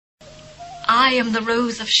I am the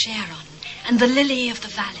rose of Sharon, and the lily of the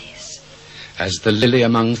valleys. As the lily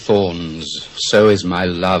among thorns, so is my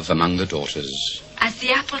love among the daughters. As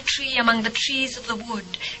the apple tree among the trees of the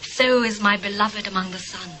wood, so is my beloved among the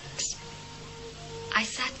sons. I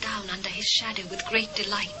sat down under his shadow with great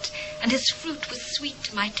delight, and his fruit was sweet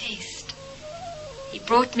to my taste. He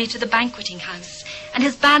brought me to the banqueting house, and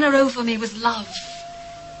his banner over me was love.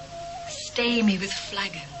 Stay me with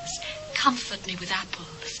flagons, comfort me with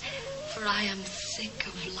apples, for I am sick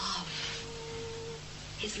of love.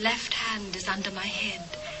 His left hand is under my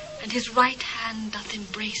head, and his right hand doth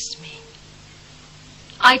embrace me.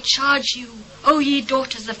 I charge you, O ye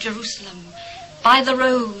daughters of Jerusalem, by the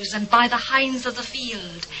roes and by the hinds of the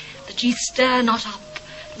field, that ye stir not up,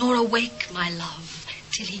 nor awake my love,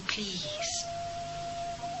 till he please.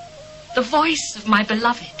 The voice of my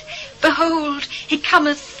beloved, behold, he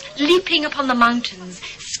cometh, leaping upon the mountains,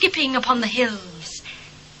 skipping upon the hills.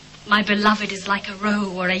 My beloved is like a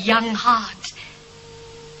roe or a young hart.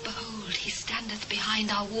 Behold, he standeth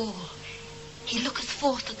behind our wall. He looketh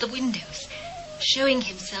forth at the windows, shewing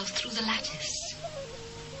himself through the lattice.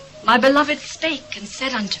 My beloved spake and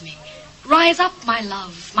said unto me, Rise up, my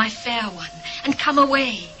love, my fair one, and come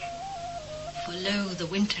away. For lo, the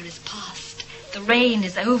winter is past, the rain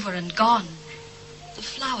is over and gone. The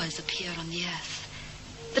flowers appear on the earth.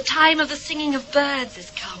 The time of the singing of birds is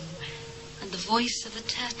come, and the voice of the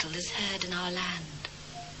turtle is heard in our land.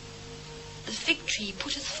 The fig tree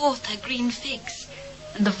putteth forth her green figs,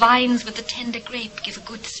 and the vines with the tender grape give a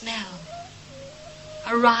good smell.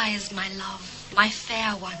 Arise, my love, my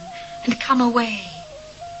fair one, and come away.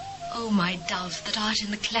 O my dove that art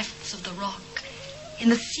in the clefts of the rock, in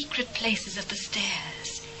the secret places of the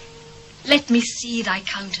stairs, let me see thy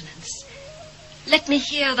countenance. Let me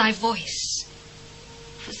hear thy voice.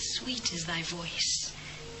 For sweet is thy voice,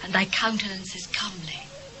 and thy countenance is comely.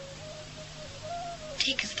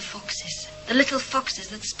 Take us the foxes, the little foxes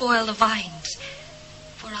that spoil the vines,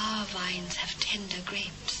 for our vines have tender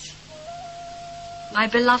grapes. My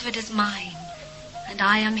beloved is mine, and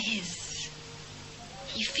I am his.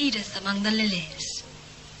 He feedeth among the lilies.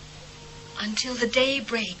 Until the day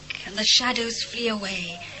break and the shadows flee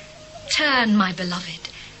away, turn, my beloved,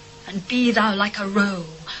 and be thou like a roe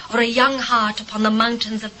or a young hart upon the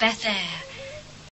mountains of Beth-er.